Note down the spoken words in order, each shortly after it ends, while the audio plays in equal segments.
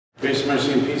Grace,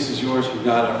 mercy, and peace is yours from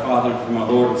God our Father and from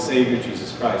our Lord and Savior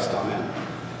Jesus Christ. Amen.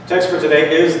 Text for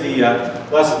today is the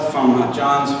lesson from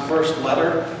John's first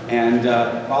letter, and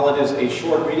while it is a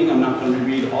short reading, I'm not going to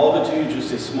read all of it to you,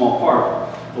 just a small part.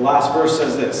 The last verse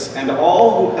says this, "And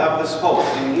all who have this hope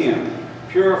in him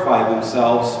purify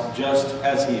themselves just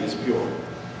as he is pure."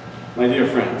 My dear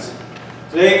friends,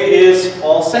 today is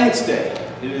All Saints' Day.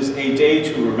 It is a day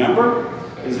to remember,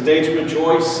 it is a day to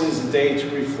rejoice, it is a day to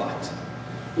reflect.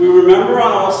 We remember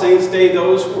on All Saints' Day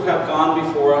those who have gone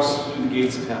before us through the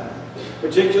gates of heaven.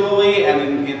 Particularly,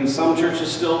 and in some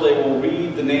churches still, they will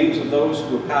read the names of those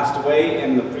who have passed away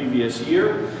in the previous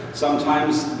year.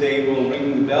 Sometimes they will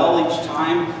ring the bell each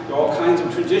time. There are all kinds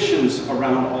of traditions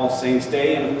around All Saints'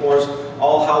 Day, and of course,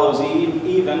 All Hallows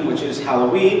Eve, which is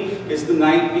Halloween, is the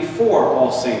night before All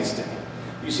Saints' Day.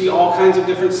 You see all kinds of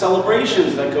different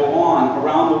celebrations that go on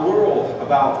around the world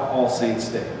about All Saints'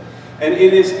 Day. And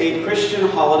it is a Christian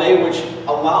holiday which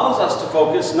allows us to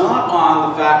focus not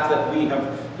on the fact that we have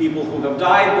people who have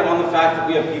died, but on the fact that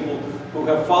we have people who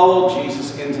have followed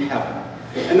Jesus into heaven.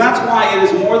 And that's why it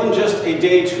is more than just a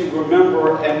day to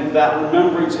remember, and that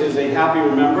remembrance is a happy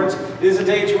remembrance. It is a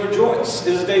day to rejoice.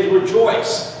 It is a day to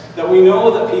rejoice that we know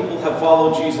that people have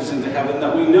followed Jesus into heaven,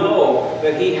 that we know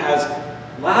that he has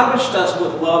lavished us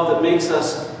with love that makes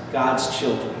us God's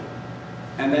children.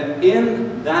 And that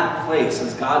in that place,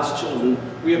 as God's children,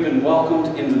 we have been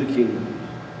welcomed into the kingdom.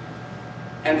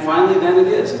 And finally, then it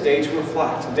is a day to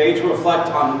reflect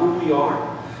on who we are,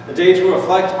 a day to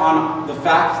reflect on the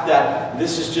fact that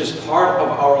this is just part of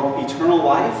our eternal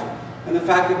life, and the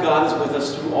fact that God is with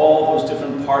us through all those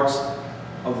different parts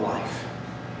of life.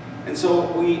 And so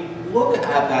we look at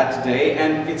that today,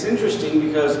 and it's interesting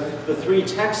because the three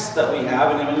texts that we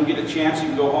have, and when you get a chance, you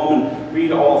can go home and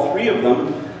read all three of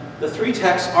them. The three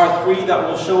texts are three that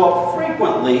will show up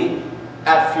frequently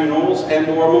at funerals and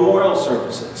or memorial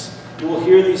services. You will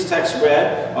hear these texts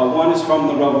read. One is from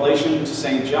the Revelation to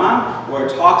St. John, where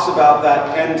it talks about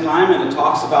that end time, and it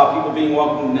talks about people being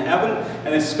welcomed into heaven,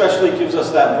 and especially gives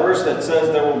us that verse that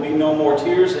says there will be no more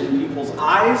tears in people's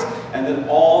eyes, and that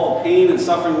all the pain and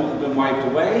suffering will have been wiped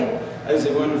away. That is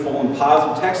a wonderful and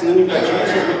positive text. And then you've got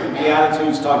Jesus with the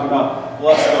Beatitudes talking about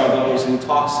blessed are those, and he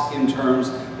talks in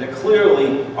terms that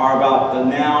clearly are about the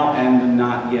now and the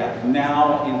not yet,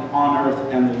 now on earth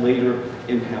and the later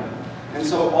in heaven. And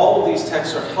so all of these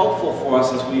texts are helpful for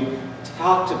us as we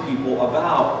talk to people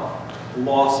about the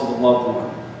loss of a loved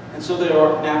one. And so they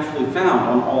are naturally found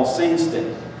on All Saints' Day.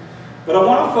 But I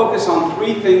want to focus on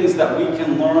three things that we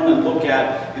can learn and look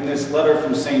at in this letter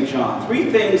from St. John. Three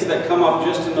things that come up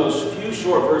just in those few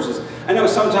short verses. I know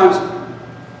sometimes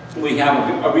we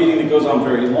have a reading that goes on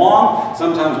very long.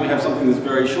 Sometimes we have something that's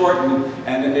very short,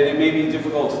 and it may be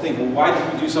difficult to think, well, why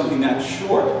did we do something that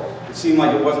short? It seemed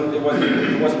like there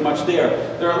wasn't much there.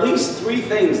 There are at least three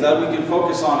things that we can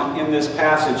focus on in this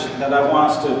passage that I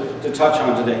want us to touch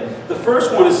on today. The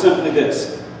first one is simply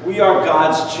this: we are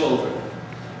God's children.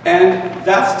 And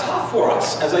that's tough for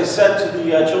us. As I said to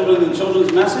the children in the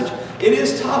children's message, it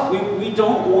is tough. We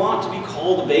don't want to be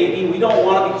called a baby. We don't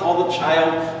want to be called a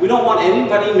child. We don't want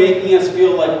anybody making us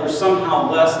feel like we're somehow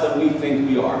less than we think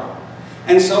we are.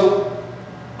 And so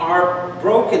our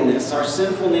brokenness, our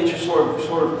sinful nature sort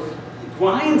of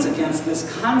grinds against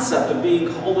this concept of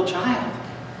being called a child.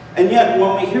 And yet,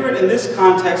 when we hear it in this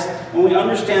context, when we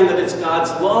understand that it's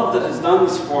God's love that has done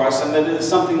this for us, and that it is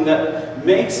something that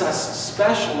makes us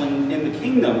special in the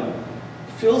kingdom,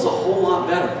 it feels a whole lot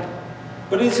better.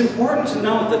 But it's important to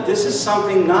note that this is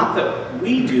something not that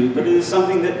we do, but it is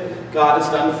something that God has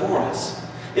done for us.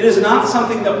 It is not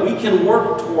something that we can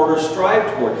work toward or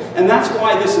strive toward. And that's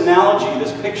why this analogy,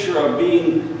 this picture of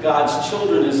being God's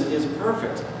children is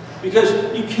perfect. Because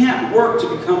you can't work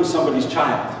to become somebody's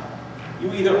child.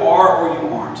 You either are or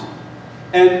you aren't.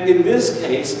 And in this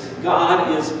case,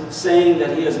 God is saying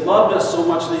that he has loved us so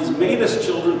much that he's made us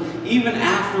children even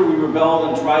after we rebelled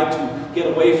and tried to get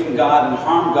away from God and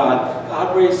harm God.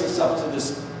 God raised us up to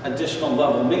this additional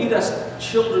level, made us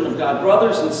children of God,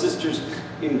 brothers and sisters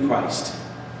in Christ.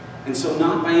 And so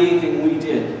not by anything we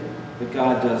did, but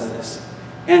God does this.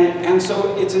 And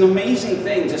so it's an amazing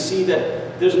thing to see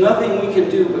that there's nothing we can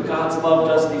do, but God's love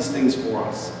does these things for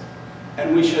us.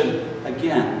 And we should,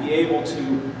 again, be able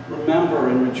to remember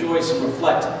and rejoice and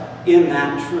reflect in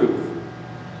that truth.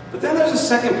 But then there's a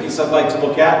second piece I'd like to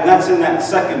look at, and that's in that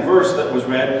second verse that was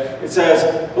read. It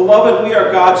says, "Beloved, we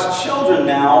are God's children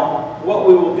now. What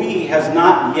we will be has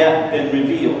not yet been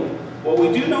revealed. What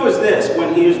we do know is this: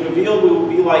 when he is revealed, we will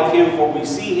be like him, for we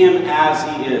see him as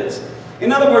he is."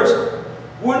 In other words,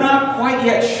 we're not quite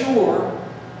yet sure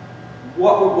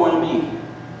what we're going to be,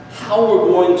 how we're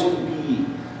going to be.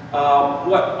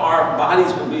 what our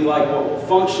bodies will be like, what we'll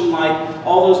function like,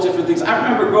 all those different things. I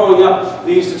remember growing up,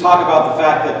 they used to talk about the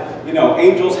fact that, you know,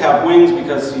 angels have wings,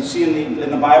 because you see in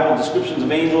the Bible descriptions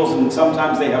of angels, and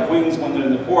sometimes they have wings when they're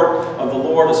in the court of the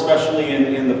Lord, especially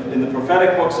in the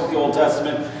prophetic books of the Old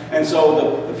Testament. And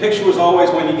so the picture was always,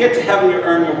 when you get to heaven, you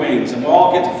earn your wings, and we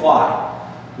all get to fly.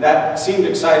 That seemed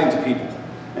exciting to people,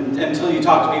 until you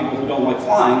talk to people who don't like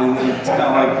flying, and then it's kind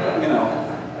of like, you know,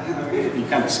 it'd be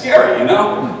kind of scary, you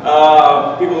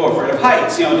know? People who are afraid of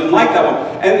heights, you know, didn't like that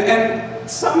one. And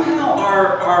somehow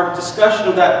our discussion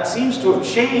of that seems to have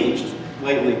changed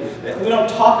lately. We don't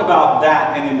talk about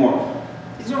that anymore.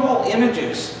 These are all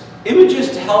images.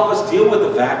 Images to help us deal with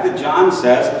the fact that John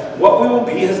says what we will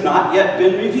be has not yet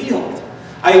been revealed.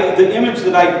 The image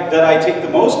that I take the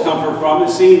most comfort from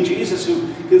is seeing Jesus,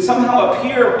 who can somehow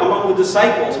appear among the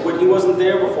disciples when he wasn't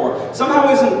there before. Somehow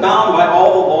he isn't bound by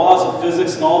all the laws of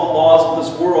physics and all the laws of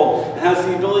this world, and has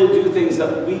the ability to do things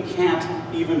that we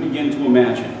can't even begin to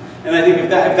imagine. And I think if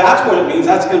that's what it means,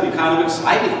 that's going to be kind of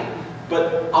exciting.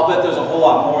 But I'll bet there's a whole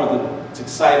lot more that's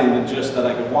exciting than just that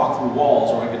I could walk through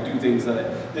walls, or I could do things that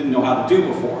I didn't know how to do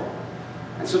before.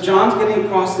 And so John's getting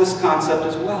across this concept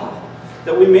as well.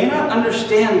 That we may not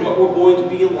understand what we're going to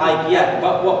be like yet,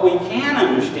 but what we can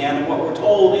understand and what we're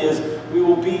told is we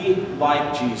will be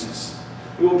like Jesus.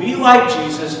 We will be like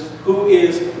Jesus, who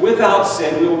is without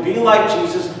sin. We will be like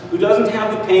Jesus, who doesn't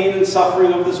have the pain and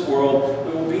suffering of this world.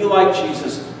 We will be like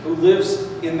Jesus, who lives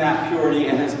in that purity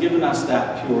and has given us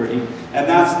that purity. And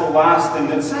that's the last thing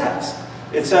that says.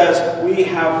 It says we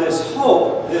have this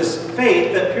hope, this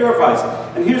faith that purifies.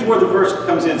 And here's where the verse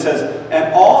comes in. It says,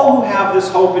 and all who have this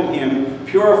hope in him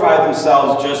purify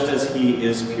themselves just as he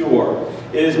is pure.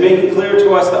 It is making clear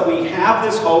to us that we have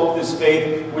this hope, this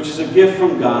faith, which is a gift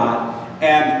from God,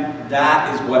 and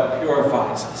that is what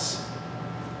purifies us.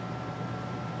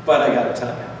 But I got to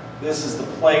tell you, this is the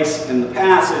place in the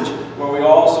passage where we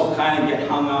also kind of get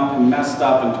hung up and messed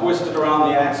up and twisted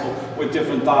around the axle with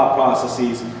different thought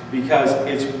processes, because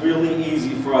it's really easy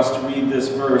for us to read this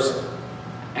verse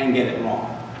and get it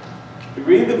wrong. We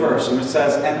read the verse and it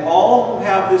says, and all who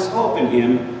have this hope in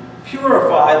him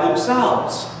purify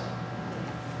themselves.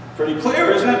 Pretty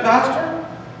clear, isn't it, Pastor?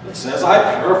 It says,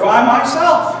 I purify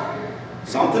myself.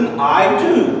 Something I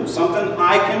do, something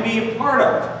I can be a part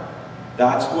of.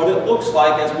 That's what it looks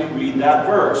like as we read that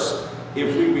verse,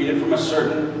 if we read it from a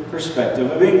certain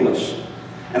perspective of English.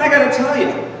 And I got to tell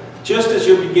you, just as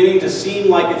you're beginning to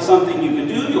seem like it's something you can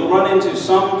do, you'll run into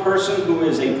some person who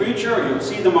is a preacher, or you'll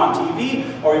see them on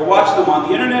TV, or you watch them on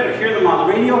the internet, or hear them on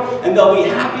the radio, and they'll be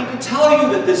happy to tell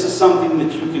you that this is something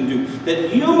that you can do,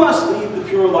 that you must lead the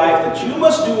pure life, that you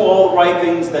must do all the right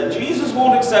things, that Jesus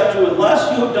won't accept you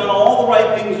unless you have done all the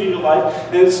right things in your life.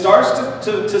 And it starts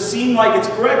to seem like it's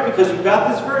correct because you've got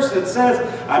this verse that says,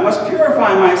 I must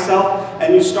purify myself,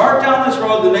 and you start down this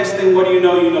road, the next thing, what do you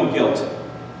know? You know guilt.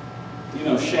 You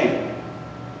know shame.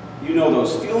 You know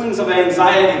those feelings of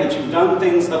anxiety that you've done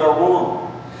things that are wrong.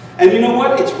 And you know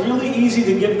what? It's really easy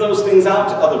to give those things out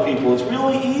to other people. It's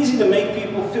really easy to make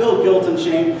people feel guilt and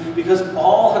shame, because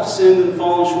all have sinned and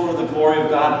fallen short of the glory of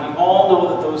God. We all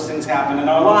know that those things happen in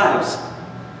our lives.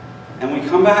 And we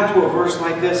come back to a verse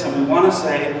like this and we want to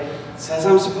say, it says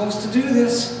I'm supposed to do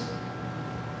this.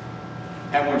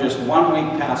 And we're just 1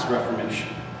 week past Reformation.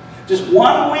 Just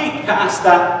 1 week past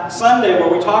that Sunday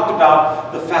where we talked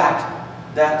about the fact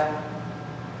that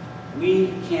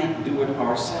we can't do it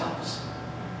ourselves.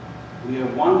 We are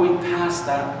 1 week past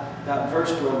that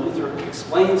verse where Luther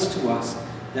explains to us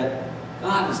that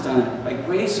God has done it. By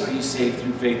grace are you saved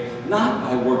through faith, not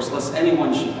by works, lest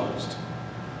anyone should boast.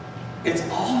 It's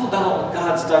all about what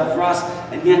God's done for us,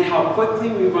 and yet how quickly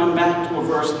we run back to a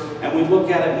verse and we look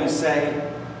at it and we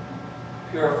say,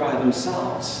 purify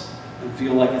themselves, and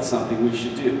feel like it's something we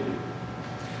should do.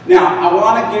 Now, I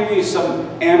want to give you some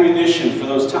ammunition for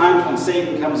those times when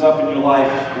Satan comes up in your life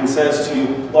and says to you,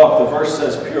 look, the verse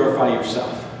says purify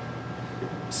yourself.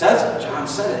 It says it. John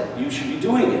said it. You should be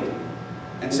doing it.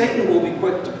 And Satan will be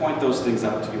quick to point those things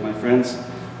out to you, my friends,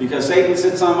 because Satan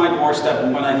sits on my doorstep,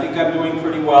 and when I think I'm doing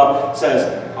pretty well,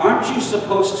 says, aren't you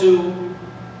supposed to?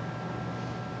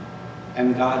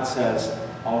 And God says,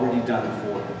 already done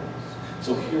for you.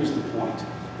 So here's the point.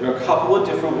 There are a couple of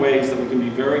different ways that we can be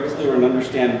very clear and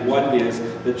understand what it is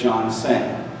that John's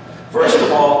saying. First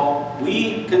of all,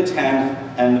 we contend,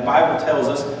 and the Bible tells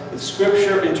us, that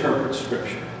Scripture interprets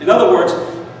Scripture. In other words,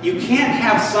 you can't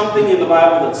have something in the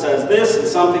Bible that says this and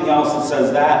something else that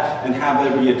says that and have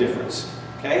there be a difference.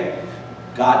 Okay?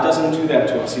 God doesn't do that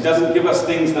to us. He doesn't give us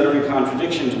things that are in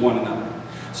contradiction to one another.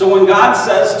 So when God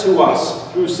says to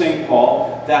us, through St.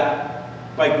 Paul, that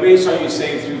By grace are you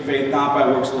saved through faith, not by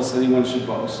works, lest anyone should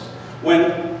boast.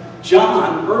 When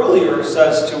John earlier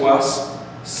says to us,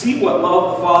 see what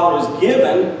love the Father has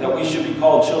given, that we should be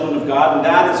called children of God, and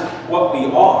that is what we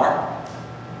are,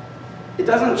 it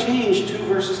doesn't change 2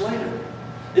 verses later.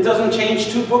 It doesn't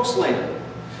change 2 books later.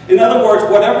 In other words,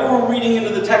 whatever we're reading into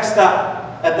the text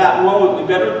at that moment, we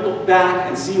better look back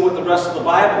and see what the rest of the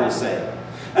Bible is saying.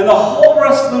 And the whole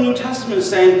rest of the New Testament is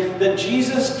saying that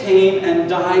Jesus came and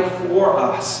died for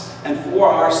us and for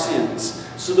our sins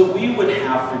so that we would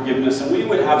have forgiveness and we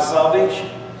would have salvation.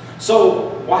 So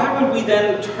why would we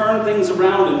then turn things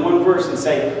around in one verse and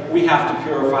say we have to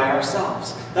purify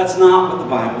ourselves? That's not what the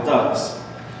Bible does.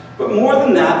 But more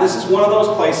than that, this is one of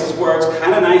those places where it's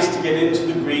kind of nice to get into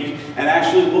the Greek and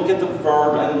actually look at the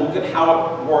verb and look at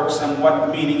how it works and what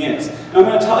the meaning is. And I'm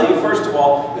going to tell you, first of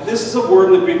all, that this is a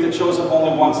word in the Greek that shows up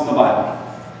only once in the Bible.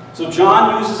 So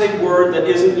John uses a word that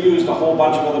isn't used a whole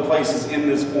bunch of other places in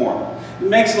this form. It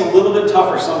makes it a little bit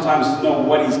tougher sometimes to know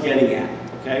what he's getting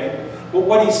at, okay? But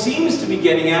what he seems to be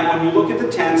getting at, when you look at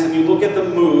the tense and you look at the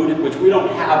mood, which we don't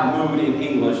have mood in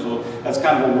English, so that's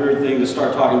kind of a weird thing to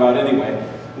start talking about anyway.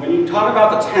 When you talk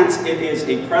about the tense, it is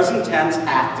a present tense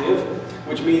active,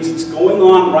 which means it's going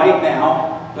on right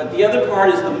now. But the other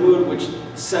part is the mood, which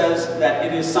says that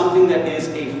it is something that is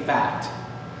a fact.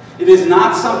 It is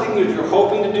not something that you're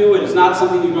hoping to do. It is not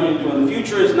something you're going to do in the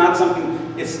future.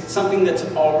 It's something that's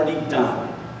already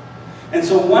done. And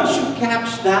so once you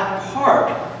catch that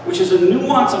part, which is a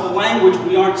nuance of a language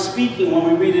we aren't speaking when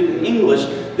we read it in English,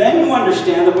 then you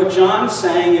understand that what John's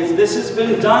saying is this has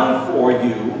been done for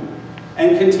you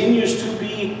and continues to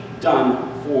be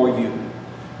done for you.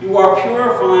 You are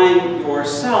purifying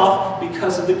yourself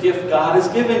because of the gift God has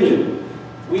given you.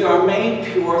 We are made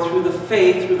pure through the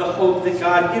faith, through the hope that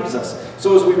God gives us.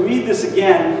 So as we read this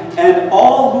again, and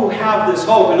all who have this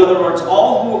hope, in other words,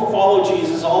 all who have followed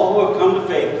Jesus, all who have come to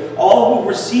faith, all who have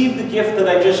received the gift that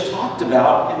I just talked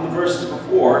about in the verses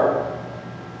before,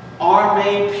 are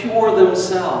made pure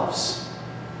themselves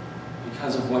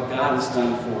because of what God has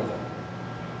done for them.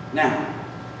 Now,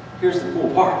 here's the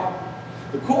cool part.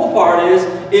 The cool part is,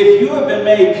 if you have been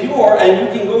made pure and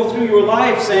you can go through your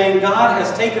life saying, God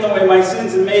has taken away my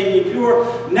sins and made me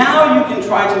pure, now you can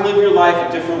try to live your life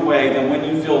a different way than when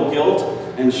you feel guilt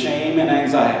and shame and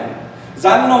anxiety. Because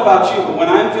I don't know about you, but when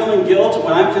I'm feeling guilt,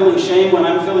 when I'm feeling shame, when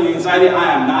I'm feeling anxiety,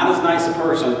 I am not as nice a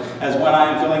person as when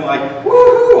I'm feeling like,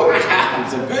 woohoo,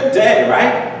 it's a good day,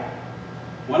 right?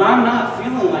 When I'm not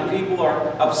feeling like people are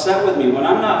upset with me, when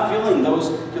I'm not feeling those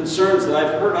concerns that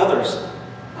I've hurt others,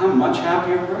 I'm a much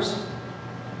happier person.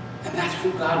 And that's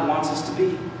who God wants us to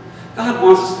be. God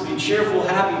wants us to be cheerful,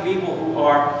 happy people who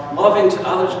are loving to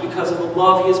others because of the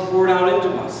love He has poured out into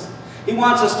us. He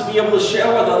wants us to be able to share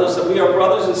with others that we are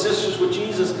brothers and sisters with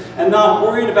Jesus and not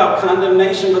worried about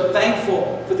condemnation, but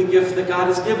thankful for the gift that God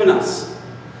has given us.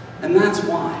 And that's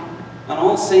why on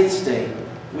All Saints' Day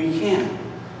we can.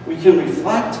 We can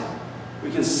reflect,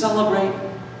 we can celebrate,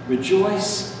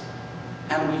 rejoice,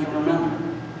 and we can remember.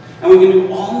 And we can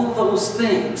do all of those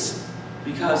things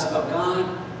because of God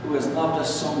who has loved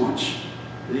us so much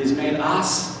that He has made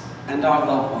us and our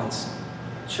loved ones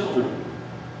children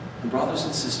and brothers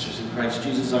and sisters in Christ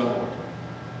Jesus our Lord.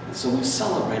 And so we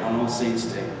celebrate on All Saints'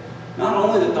 Day. Not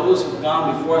only that those who have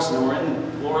gone before us and are in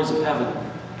the glories of heaven,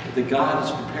 but that God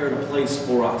has prepared a place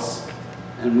for us,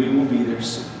 and we will be there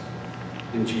soon.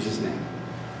 In Jesus' name,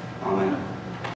 amen.